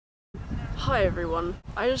Hi everyone,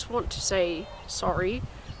 I just want to say sorry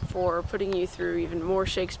for putting you through even more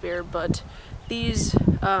Shakespeare, but these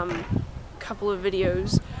couple of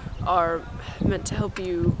videos are meant to help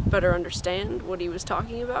you better understand what he was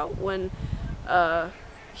talking about when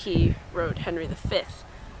he wrote Henry V.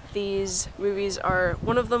 These movies are,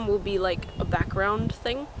 one of them will be like a background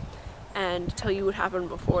thing and tell you what happened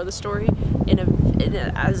before the story in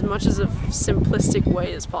as much as a simplistic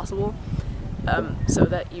way as possible, so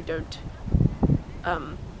that you don't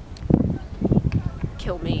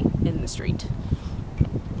kill me in the street.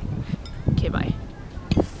 Okay, bye.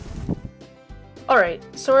 Alright,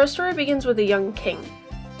 so our story begins with a young king.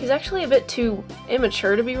 He's actually a bit too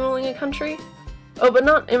immature to be ruling a country. Oh, but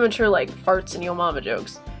not immature like farts and yo mama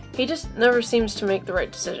jokes. He just never seems to make the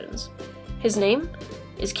right decisions. His name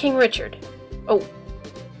is King Richard. Oh,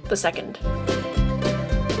 the second.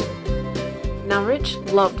 Now Rich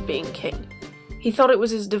loved being king. He thought it was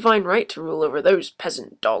his divine right to rule over those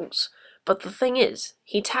peasant dogs. But the thing is,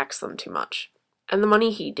 he taxed them too much. And the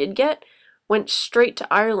money he did get went straight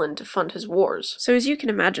to Ireland to fund his wars. So as you can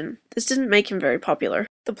imagine, this didn't make him very popular.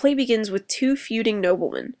 The play begins with two feuding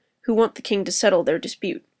noblemen who want the king to settle their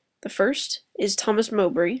dispute. The first is Thomas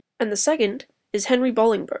Mowbray, and the second is Henry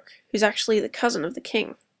Bolingbroke, who's actually the cousin of the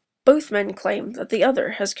king. Both men claim that the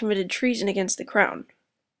other has committed treason against the crown.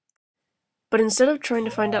 But instead of trying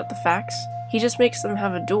to find out the facts, he just makes them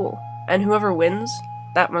have a duel, and whoever wins,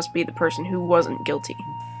 that must be the person who wasn't guilty.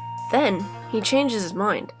 Then, he changes his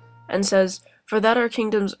mind, and says, "For that our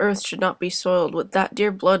kingdom's earth should not be soiled with that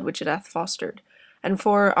dear blood which it hath fostered, and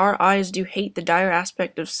for our eyes do hate the dire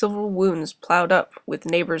aspect of civil wounds ploughed up with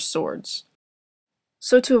neighbours' swords."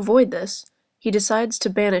 So to avoid this, he decides to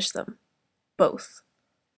banish them. Both.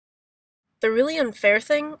 The really unfair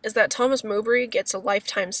thing is that Thomas Mowbray gets a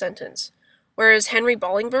lifetime sentence, whereas Henry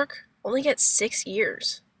Bolingbroke only gets 6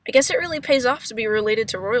 years. I guess it really pays off to be related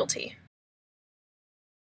to royalty.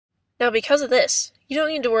 Now because of this, you don't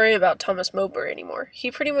need to worry about Thomas Mowbray anymore. He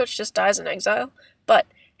pretty much just dies in exile, but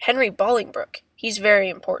Henry Bolingbroke, he's very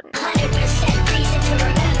important.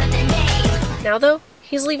 Now though,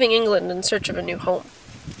 he's leaving England in search of a new home.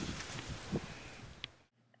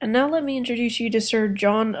 And now let me introduce you to Sir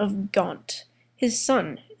John of Gaunt. His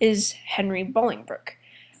son is Henry Bolingbroke,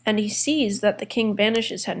 and he sees that the king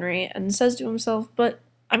banishes Henry and says to himself, "But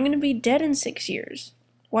I'm going to be dead in 6 years.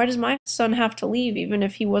 Why does my son have to leave even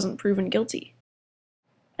if he wasn't proven guilty?"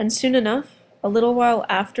 And soon enough, a little while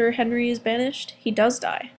after Henry is banished, he does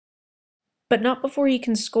die. But not before he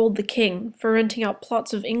can scold the king for renting out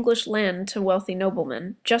plots of English land to wealthy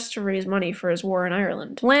noblemen, just to raise money for his war in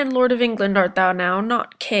Ireland. "Landlord of England art thou now,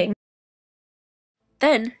 not king."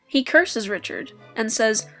 Then he curses Richard, and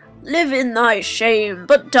says, "Live in thy shame,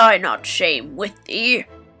 but die not shame with thee."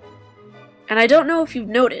 And I don't know if you've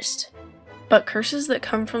noticed, but curses that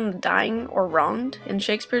come from the dying or wronged in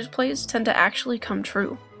Shakespeare's plays tend to actually come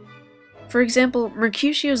true. For example,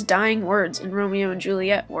 Mercutio's dying words in Romeo and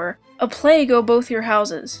Juliet were, "A plague o' both your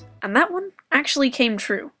houses," and that one actually came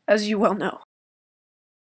true, as you well know.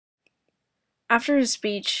 After his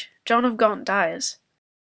speech, John of Gaunt dies.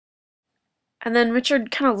 And then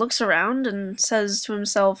Richard kind of looks around and says to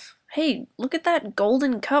himself, "Hey, look at that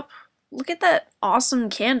golden cup. Look at that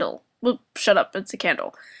awesome candle." Well, shut up, it's a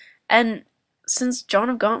candle. And since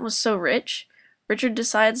John of Gaunt was so rich, Richard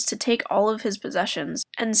decides to take all of his possessions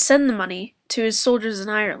and send the money to his soldiers in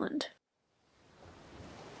Ireland.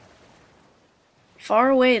 Far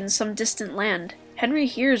away in some distant land, Henry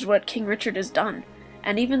hears what King Richard has done,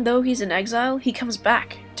 and even though he's in exile, he comes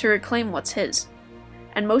back to reclaim what's his.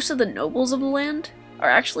 And most of the nobles of the land are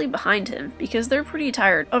actually behind him because they're pretty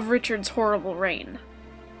tired of Richard's horrible reign.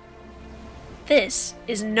 This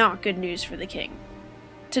is not good news for the king.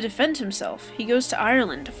 To defend himself, he goes to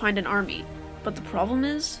Ireland to find an army, but the problem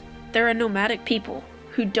is, there are nomadic people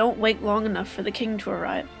who don't wait long enough for the king to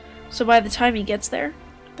arrive, so by the time he gets there,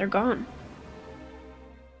 they're gone.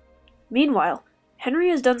 Meanwhile, Henry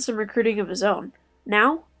has done some recruiting of his own.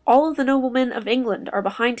 Now, all of the noblemen of England are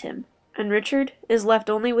behind him, and Richard is left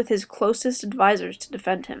only with his closest advisors to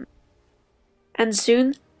defend him. And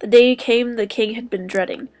soon, the day came the king had been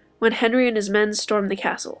dreading, when Henry and his men stormed the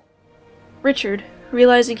castle. Richard,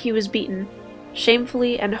 realizing he was beaten,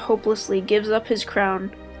 shamefully and hopelessly gives up his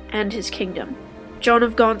crown and his kingdom. John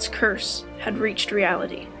of Gaunt's curse had reached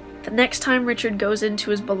reality. The next time Richard goes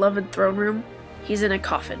into his beloved throne room, he's in a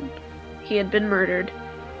coffin. He had been murdered,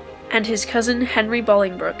 and his cousin Henry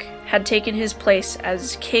Bolingbroke had taken his place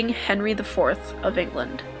as King Henry IV of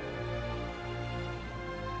England.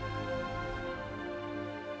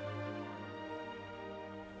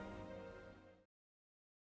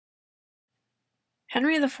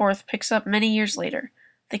 Henry IV picks up many years later.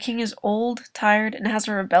 The king is old, tired, and has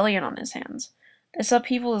a rebellion on his hands. This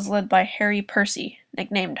upheaval is led by Harry Percy,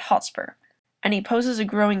 nicknamed Hotspur, and he poses a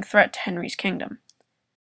growing threat to Henry's kingdom.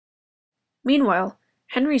 Meanwhile,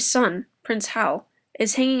 Henry's son, Prince Hal,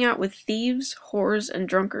 is hanging out with thieves, whores, and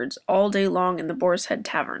drunkards all day long in the Boar's Head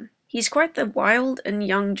Tavern. He's quite the wild and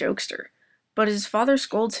young jokester, but his father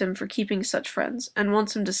scolds him for keeping such friends and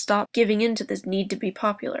wants him to stop giving in to this need to be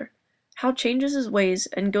popular. Hal changes his ways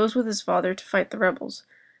and goes with his father to fight the rebels.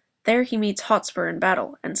 There he meets Hotspur in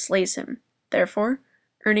battle and slays him, therefore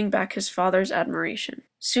earning back his father's admiration.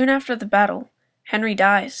 Soon after the battle, Henry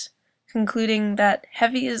dies, concluding that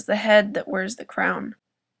heavy is the head that wears the crown,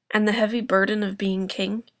 and the heavy burden of being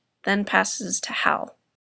king then passes to Hal.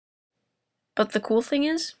 But the cool thing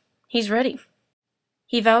is, he's ready.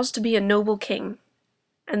 He vows to be a noble king,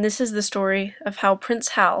 and this is the story of how Prince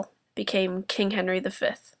Hal became King Henry V.